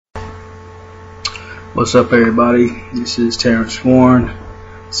What's up, everybody? This is Terrence Warren,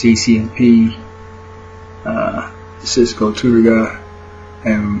 CCNP Cisco Tutor guy,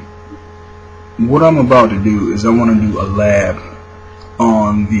 and what I'm about to do is I want to do a lab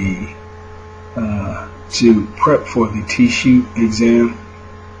on the to prep for the TSHOOT exam.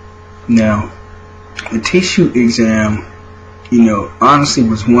 Now, the TSHOOT exam, honestly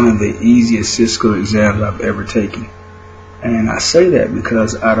was one of the easiest Cisco exams I've ever taken. And I say that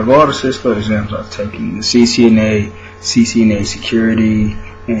because out of all the Cisco exams I've taken, the CCNA Security,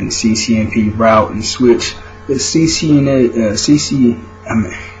 and the CCNP Route and Switch, the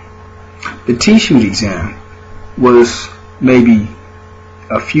the TSHOOT exam was maybe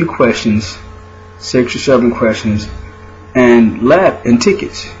a few questions, 6 or 7 questions, and lab and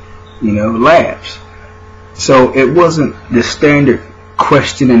tickets, labs. So it wasn't the standard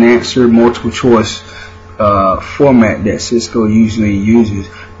question and answer multiple choice format that Cisco usually uses,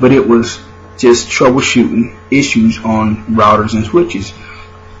 but it was just troubleshooting issues on routers and switches.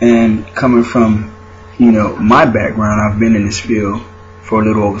 And coming from my background, I've been in this field for a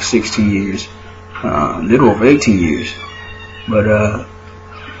little over 16 years, a little over 18 years, but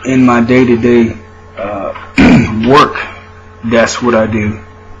in my day-to-day work, that's what I do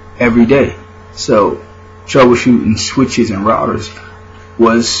every day. So troubleshooting switches and routers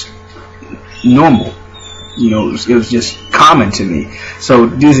was normal. It was just common to me. So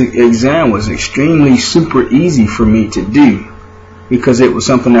this exam was extremely super easy for me to do because it was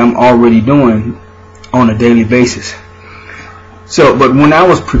something that I'm already doing on a daily basis. So, but when I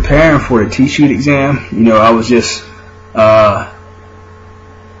was preparing for the TSHOOT exam, I was just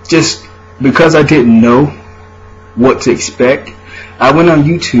because I didn't know what to expect, I went on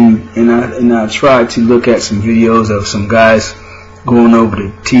YouTube and I tried to look at some videos of some guys going over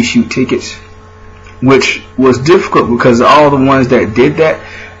the TSHOOT tickets, which was difficult because all the ones that did that,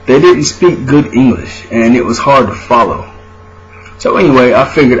 they didn't speak good English and it was hard to follow. So anyway, I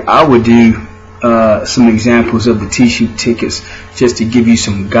figured I would do some examples of the TSHOOT tickets just to give you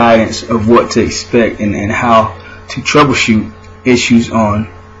some guidance of what to expect and how to troubleshoot issues on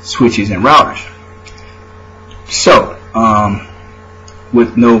switches and routers. So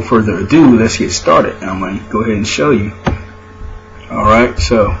with no further ado, let's get started. I'm going to go ahead and show you. Alright,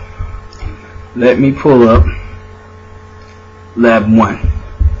 so let me pull up lab 1.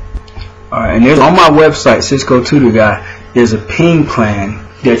 Alright, and there's on my website, Cisco Tutor Guy, there's a ping plan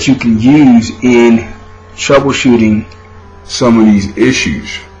that you can use in troubleshooting some of these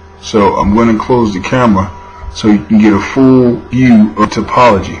issues. So I'm going to close the camera so you can get a full view of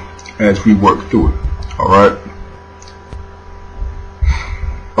topology as we work through it. Alright.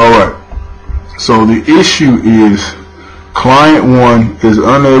 So the issue is client 1 is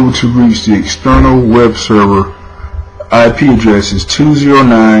unable to reach the external web server IP address is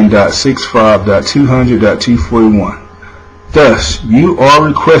 209.65.200.241. Thus, you are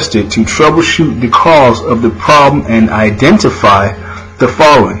requested to troubleshoot the cause of the problem and identify the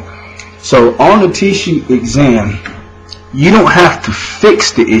following. So on the TSHOOT exam, you don't have to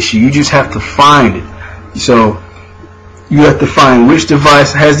fix the issue, you just have to find it. So you have to find which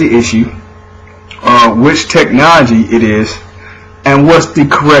device has the issue, which technology it is, and what's the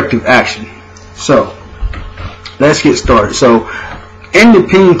corrective action. So let's get started. So in the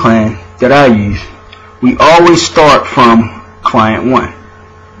ping plan that I use, we always start from client 1.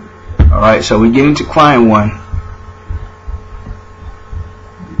 Alright, so we get into client 1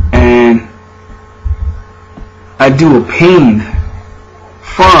 and I do a ping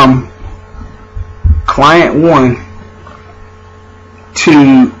from client 1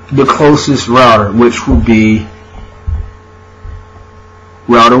 to the closest router, which will be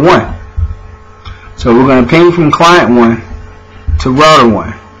router 1. So we're going to ping from client 1 to router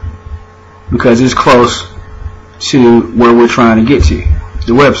 1 because it's close to where we're trying to get to,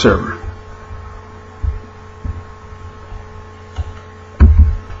 the web server.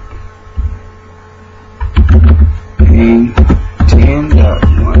 Ping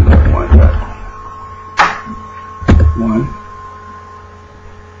 10.1.1.1.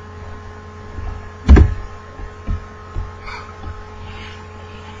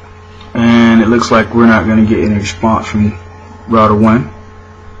 And it looks like we're not going to get any response from router 1.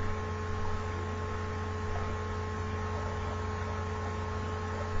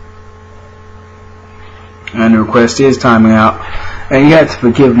 And the request is timing out. And you have to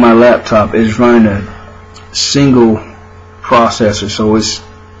forgive my laptop. It's running a single processor, so it's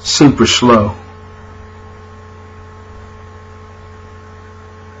super slow.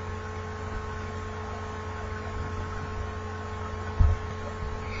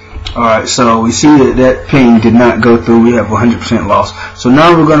 Alright, so we see that that ping did not go through. We have 100% loss. So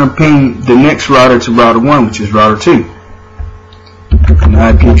now we're going to ping the next router to router 1, which is router 2. An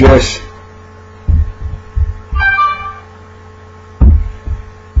IP address.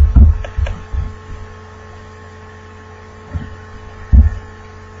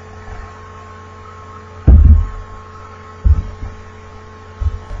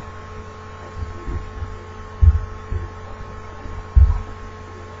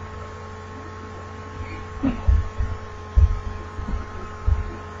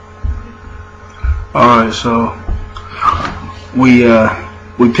 Alright, so we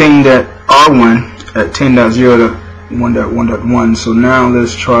pinged that R1 at 10.0.1.1.1. So now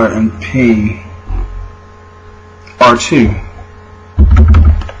let's try and ping R2,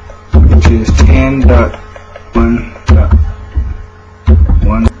 which is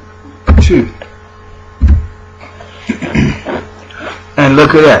 10.1.1.2. And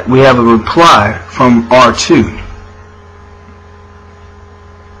look at that, we have a reply from R2.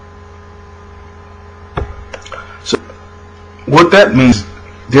 What that means,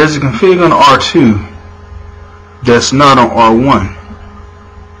 there's a config on R2 that's not on R1.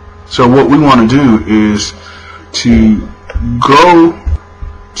 So what we want to do is to go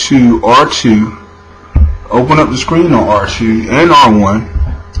to R2, open up the screen on R2 and R1,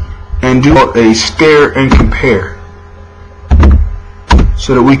 and do a stare and compare,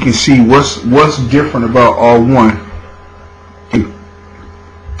 so that we can see what's different about R1.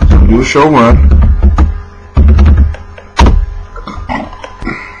 So do a show run.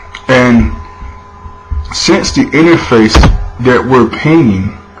 And since the interface that we're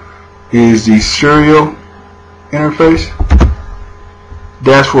pinging is the serial interface,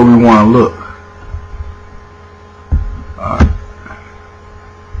 that's where we want to look.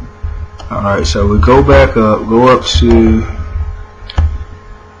 Alright, so we go back up, go up to,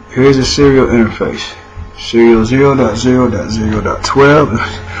 here's the serial interface. Serial 0.0.0.12,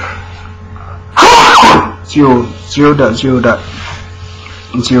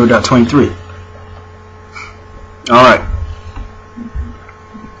 0.0.23. Alright,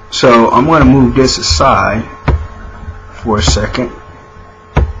 so I'm going to move this aside for a second,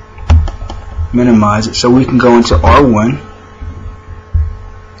 minimize it so we can go into R1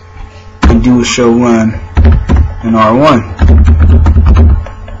 and do a show run in R1.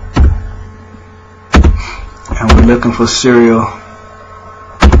 And we're looking for the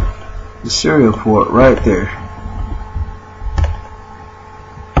serial port right there.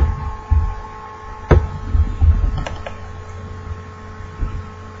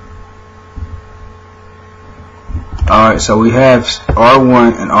 Alright, so we have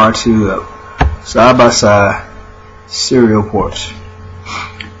R1 and R2 up side by side, serial ports.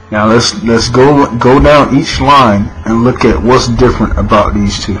 Now let's go down each line and look at what's different about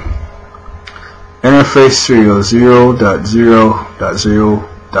these two. Interface serial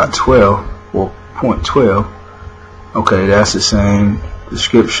 0.0.0.12 or 0.12. Okay, that's the same.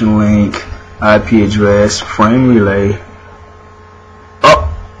 Description link, IP address, frame relay.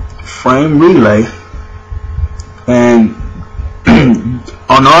 Frame relay. And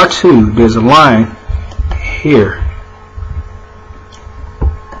on R2 there's a line here.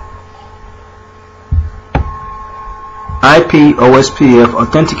 IP OSPF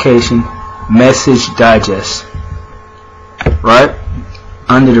authentication message digest, right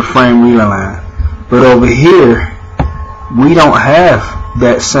under the frame relay line. But over here we don't have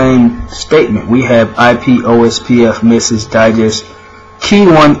that same statement. We have IP OSPF message digest key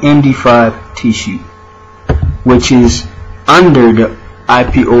 1 MD5 TSHOOT, which is under the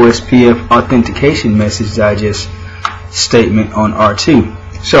IP OSPF authentication message digest statement on R2.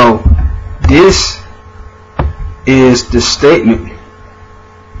 So this is the statement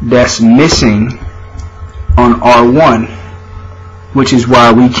that's missing on R1, which is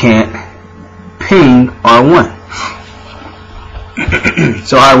why we can't ping R1.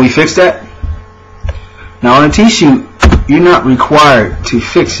 So how do we fix that? Now on a TSHOOT, you're not required to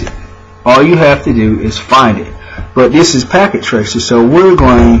fix it. All you have to do is find it. But this is packet tracer, so what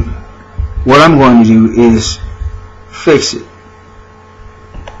I'm going to do is fix it.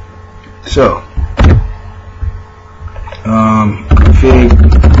 So config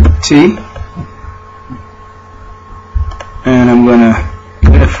T, and I'm gonna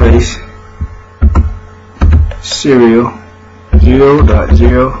interface serial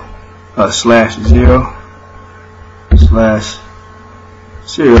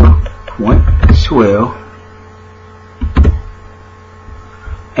 0.0/0/0.12,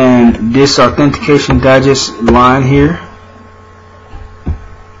 and this authentication digest line here,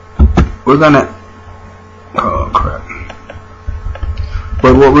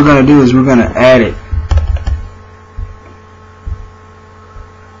 But what we're going to do is we're going to add it.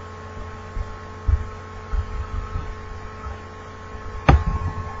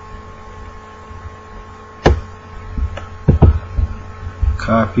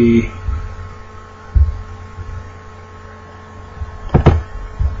 Copy.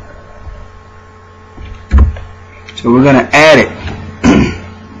 So we're going to add it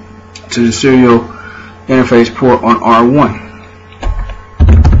to the serial interface port on R1.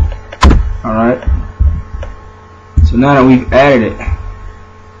 Alright. So now that we've added it,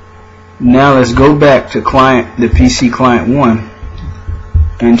 now let's go back to the PC client 1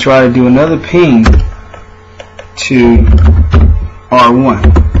 and try to do another ping to R1.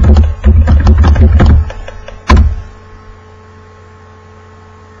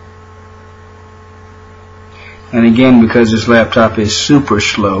 And again, because this laptop is super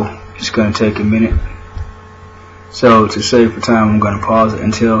slow, it's going to take a minute. So to save for time, I'm going to pause it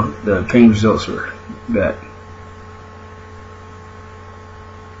until the ping results are back.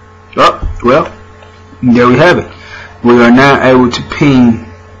 Oh, well, there we have it. We are now able to ping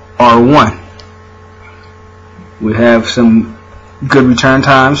R1. We have some good return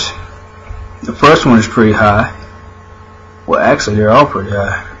times. The first one is pretty high. Well, actually, they're all pretty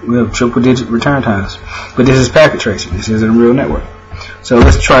high. We have triple-digit return times. But this is packet tracing. This isn't a real network. So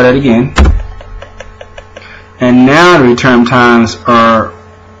let's try that again. And now the return times are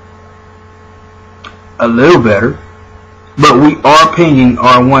a little better. But we are pinging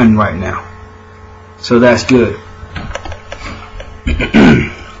R1 right now. So that's good.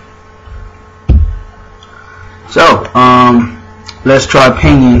 So, let's try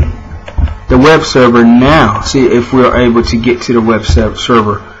pinging the web server now. See if we're able to get to the web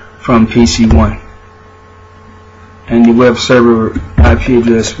server from PC1. And the web server IP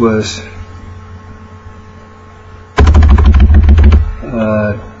address was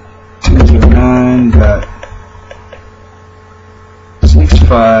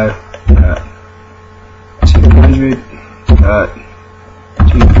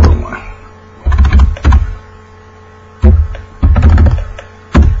 209.65.200.241.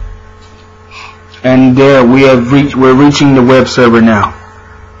 And there we're reaching the web server now.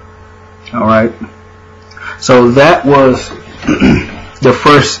 Alright. So that was the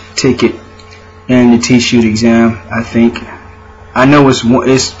first ticket in the TSHOOT exam, I think. I know it's one of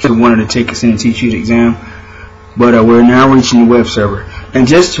the tickets in the TSHOOT exam, but we're now reaching the web server. And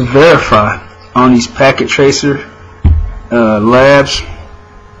just to verify, on these packet tracer labs,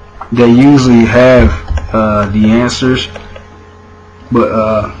 they usually have the answers, but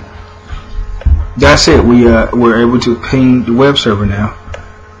that's it. We're able to ping the web server now,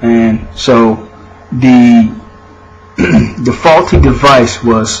 and so the faulty device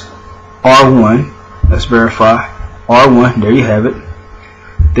was R1. Let's verify R1. There you have it.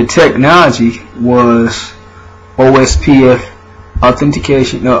 The technology was OSPF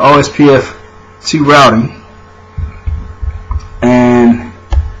authentication, no, OSPF 2 routing, and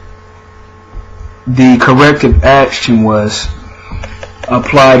the corrective action was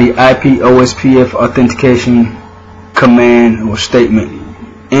apply the IP OSPF authentication command or statement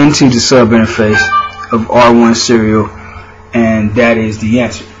into the sub interface of R1 serial, and that is the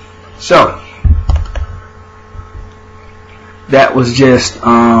answer. So that was just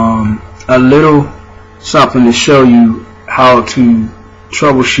a little something to show you how to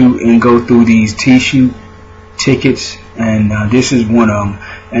troubleshoot and go through these TSHOOT tickets, and this is one of them.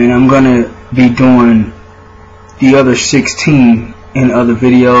 And I'm gonna be doing the other 16 in other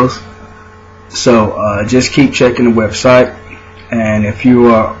videos, so just keep checking the website. And if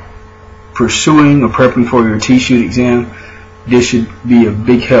you are pursuing or prepping for your TSHOOT exam, this should be a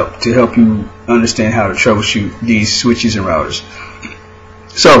big help to help you understand how to troubleshoot these switches and routers.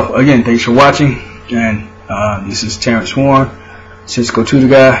 So again, thanks for watching, and this is Terrence Warren, Cisco Tutor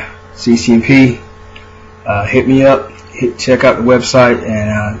Guy, CCNP. Hit me up, check out the website,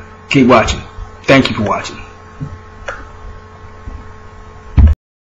 and keep watching. Thank you for watching.